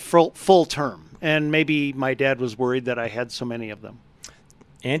used the full term, and maybe my dad was worried that I had so many of them.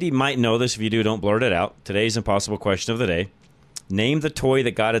 Andy might know this. If you do, don't blurt it out. Today's impossible question of the day. Name the toy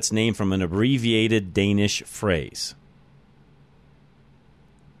that got its name from an abbreviated Danish phrase.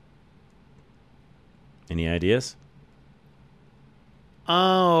 Any ideas?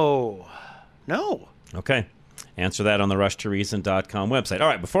 Oh, no. Okay. Answer that on the rushtoreason.com website. All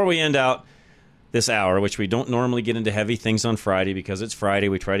right, before we end out this hour, which we don't normally get into heavy things on Friday because it's Friday.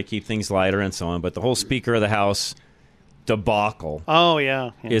 We try to keep things lighter and so on. But the whole Speaker of the House debacle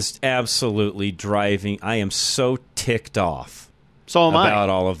is absolutely driving. I am so ticked off about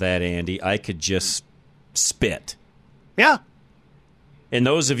all of that, Andy. I could just spit. Yeah. And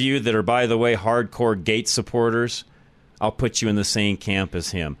those of you that are, by the way, hardcore Gates supporters, I'll put you in the same camp as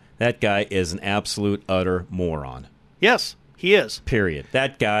him. That guy is an absolute, utter moron. Yes, he is. Period.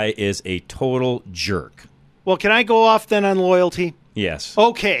 That guy is a total jerk. Well, can I go off then on loyalty? Yes.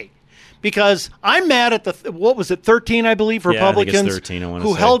 Okay. Because I'm mad at 13, I believe, Republicans I think it's 13,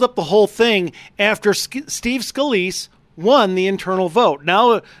 who held up the whole thing after Steve Scalise won the internal vote.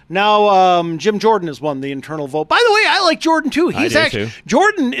 Now, Jim Jordan has won the internal vote. By the way, I like Jordan, too.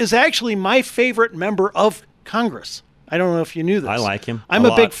 Jordan is actually my favorite member of Congress. I don't know if you knew this. I like him. I'm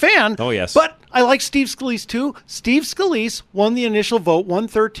a big fan. Oh, yes. But I like Steve Scalise, too. Steve Scalise won the initial vote,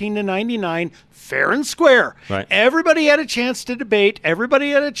 113-99, fair and square. Right. Everybody had a chance to debate.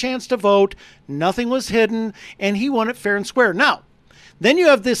 Everybody had a chance to vote. Nothing was hidden, and he won it fair and square. Now, then you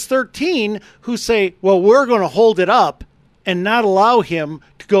have this 13 who say, well, we're going to hold it up and not allow him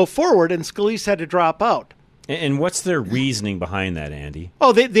to go forward, and Scalise had to drop out. And what's their reasoning behind that, Andy?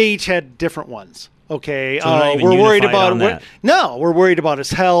 Oh, they each had different ones. Okay, so we're worried about we're worried about his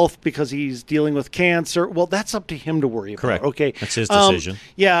health because he's dealing with cancer. Well, that's up to him to worry about. Correct. Okay, that's his decision.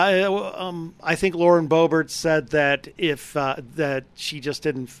 I think Lauren Boebert said that if that she just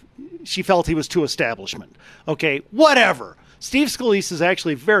didn't, she felt he was too establishment. Okay, whatever. Steve Scalise is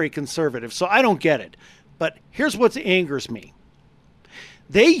actually very conservative, so I don't get it. But here's what angers me: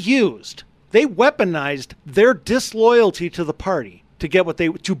 they weaponized their disloyalty to the party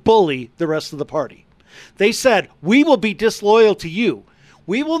to bully the rest of the party. They said, we will be disloyal to you.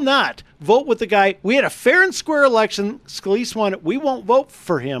 We will not vote with the guy. We had a fair and square election. Scalise won it. We won't vote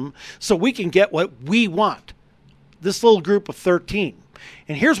for him so we can get what we want. This little group of 13.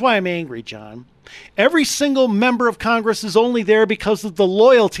 And here's why I'm angry, John. Every single member of Congress is only there because of the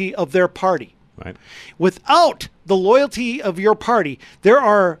loyalty of their party. Right. Without the loyalty of your party, there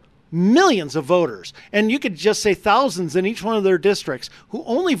are millions of voters, and you could just say thousands in each one of their districts, who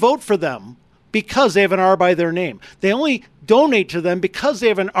only vote for them because they have an R by their name. They only donate to them because they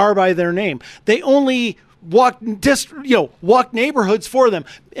have an R by their name. They only walk neighborhoods for them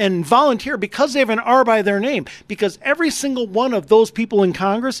and volunteer because they have an R by their name. Because every single one of those people in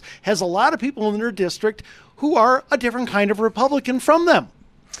Congress has a lot of people in their district who are a different kind of Republican from them.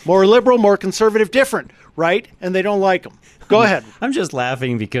 More liberal, more conservative, different, right? And they don't like them. Go ahead. I'm just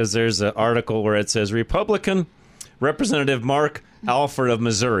laughing because there's an article where it says Republican Representative Mark Alford of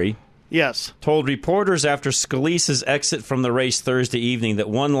Missouri Yes. Told reporters after Scalise's exit from the race Thursday evening that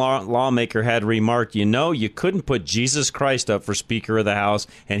one lawmaker had remarked, you couldn't put Jesus Christ up for Speaker of the House,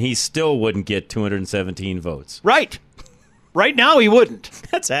 and he still wouldn't get 217 votes. Right. Right now, he wouldn't.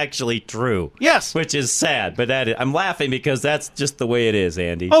 That's actually true. Yes. Which is sad, but I'm laughing because that's just the way it is,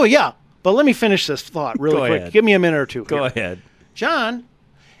 Andy. Oh, yeah. But let me finish this thought really quick. Ahead. Give me a minute or two. Go ahead. John,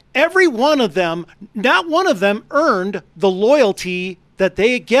 every one of them, not one of them earned the loyalty that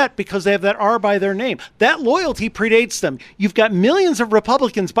they get because they have that R by their name. That loyalty predates them. You've got millions of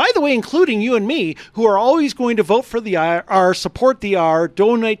Republicans, by the way, including you and me, who are always going to vote for the R, support the R,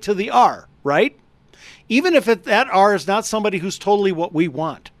 donate to the R, right? Even if that R is not somebody who's totally what we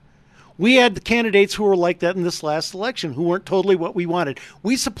want. We had the candidates who were like that in this last election who weren't totally what we wanted.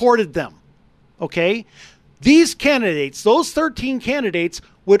 We supported them, okay? These candidates, those 13 candidates,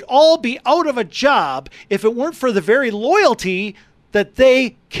 would all be out of a job if it weren't for the very loyalty that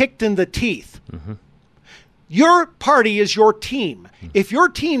they kicked in the teeth. Mm-hmm. Your party is your team. If your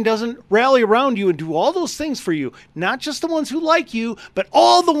team doesn't rally around you and do all those things for you, not just the ones who like you, but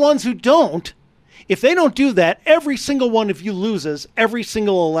all the ones who don't, if they don't do that, every single one of you loses every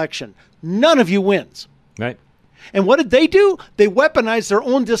single election. None of you wins. Right. And what did they do? They weaponized their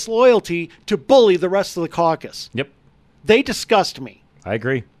own disloyalty to bully the rest of the caucus. Yep. They disgust me. I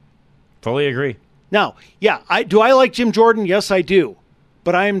agree. Fully agree. Now, yeah, do I like Jim Jordan? Yes, I do.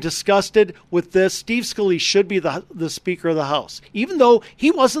 But I am disgusted with this. Steve Scalise should be the Speaker of the House, even though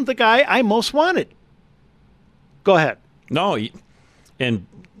he wasn't the guy I most wanted. Go ahead. No, and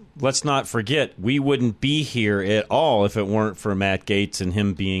let's not forget, we wouldn't be here at all if it weren't for Matt Gaetz and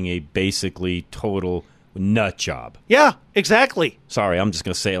him being a basically total nut job. Yeah, exactly. Sorry, I'm just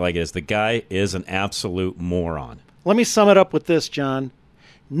going to say it like it is. The guy is an absolute moron. Let me sum it up with this, John.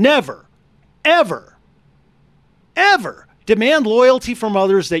 Never, ever, ever demand loyalty from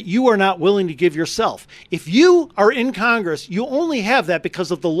others that you are not willing to give yourself. If you are in Congress, you only have that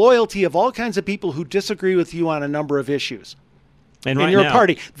because of the loyalty of all kinds of people who disagree with you on a number of issues. And in your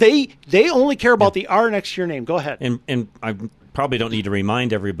party. They only care about the R next to your name. Go ahead. And I probably don't need to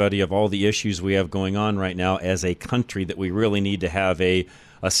remind everybody of all the issues we have going on right now as a country that we really need to have a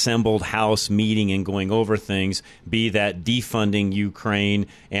assembled House meeting and going over things, be that defunding Ukraine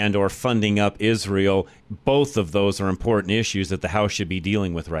and or funding up Israel. Both of those are important issues that the House should be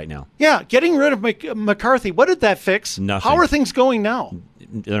dealing with right now. Yeah, getting rid of McCarthy, what did that fix? Nothing. How are things going now?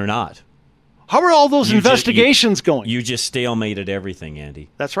 They're not. How are all those investigations going? You just stalemated everything, Andy.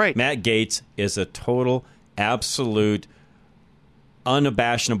 That's right. Matt Gaetz is a total, absolute,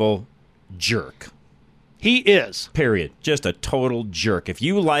 unabashedable jerk. He is. Period. Just a total jerk. If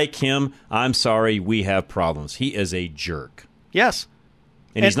you like him, I'm sorry, we have problems. He is a jerk. Yes.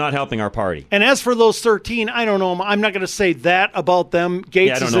 And he's not helping our party. And as for those 13, I don't know. I'm not going to say that about them.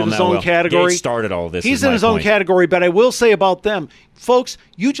 Gaetz is in his own category. Gaetz started all this. He's in his own category, but I will say about them, folks,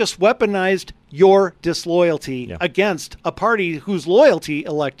 you just weaponized your disloyalty against a party whose loyalty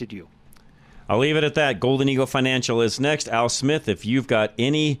elected you. I'll leave it at that. Golden Eagle Financial is next. Al Smith, if you've got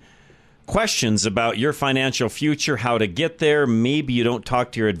any questions about your financial future, how to get there, maybe you don't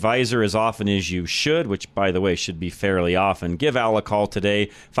talk to your advisor as often as you should, which, by the way, should be fairly often, give Al a call today.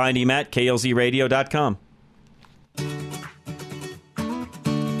 Find him at klzradio.com.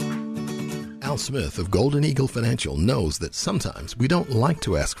 Al Smith of Golden Eagle Financial knows that sometimes we don't like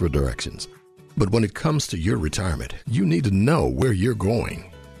to ask for directions. But when it comes to your retirement, you need to know where you're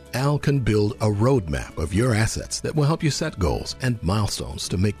going. Al can build a roadmap of your assets that will help you set goals and milestones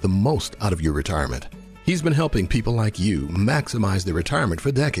to make the most out of your retirement. He's been helping people like you maximize their retirement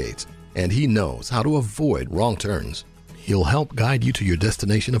for decades, and he knows how to avoid wrong turns. He'll help guide you to your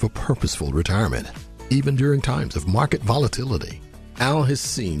destination of a purposeful retirement, even during times of market volatility. Al has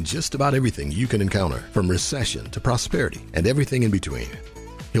seen just about everything you can encounter, from recession to prosperity and everything in between.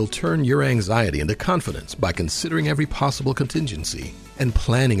 He'll turn your anxiety into confidence by considering every possible contingency and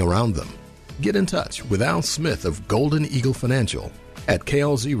planning around them. Get in touch with Al Smith of Golden Eagle Financial at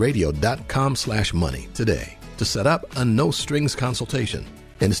klzradio.com/money today to set up a no-strings consultation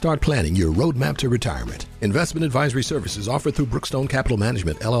and start planning your roadmap to retirement. Investment advisory services offered through Brookstone Capital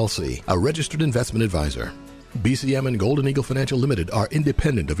Management, LLC, a registered investment advisor. BCM and Golden Eagle Financial Limited are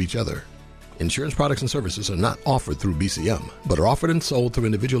independent of each other. Insurance products and services are not offered through BCM, but are offered and sold through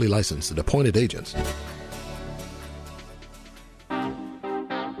individually licensed and appointed agents.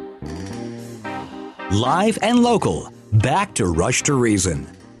 Live and local. Back to Rush to Reason.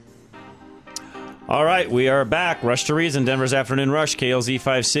 All right, we are back. Rush to Reason, Denver's Afternoon Rush, KLZ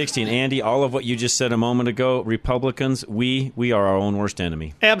 560. And Andy, all of what you just said a moment ago, Republicans, we are our own worst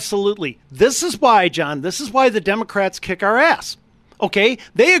enemy. Absolutely. This is why, John, this is why the Democrats kick our ass. Okay,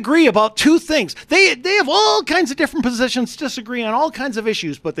 they agree about two things. They have all kinds of different positions, disagree on all kinds of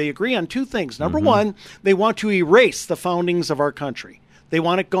issues, but they agree on two things. Number one, they want to erase the foundings of our country. They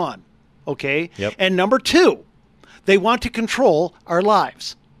want it gone. Okay? Yep. And number two, they want to control our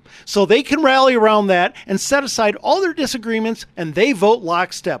lives. So they can rally around that and set aside all their disagreements, and they vote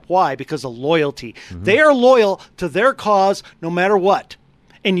lockstep. Why? Because of loyalty. They are loyal to their cause no matter what.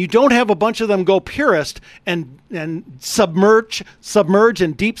 And you don't have a bunch of them go purist and submerge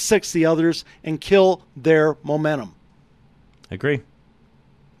and deep six the others and kill their momentum. Agree.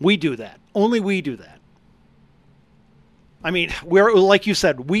 We do that. Only we do that. I mean, we're like you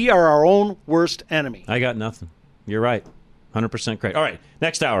said, we are our own worst enemy. I got nothing. You're right. 100% correct. All right,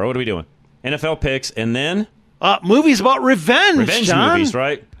 next hour, what are we doing? NFL picks, and then? Movies about revenge, Revenge John. movies,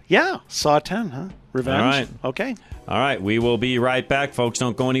 right? Yeah, Saw 10, huh? Revenge. All right. Okay. All right, we will be right back, folks.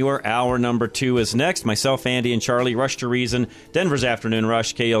 Don't go anywhere. Hour number 2 is next. Myself, Andy, and Charlie, Rush to Reason, Denver's Afternoon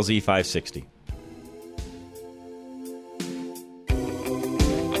Rush, KLZ 560.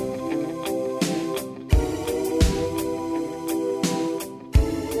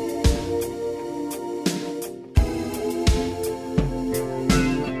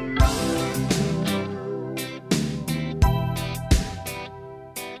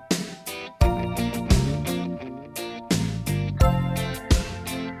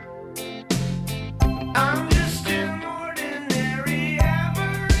 I'm just an ordinary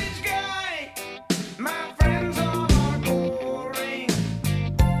average guy. My friends all are boring,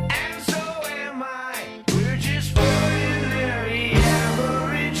 and so am I. We're just ordinary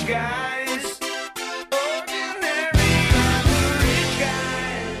average guys.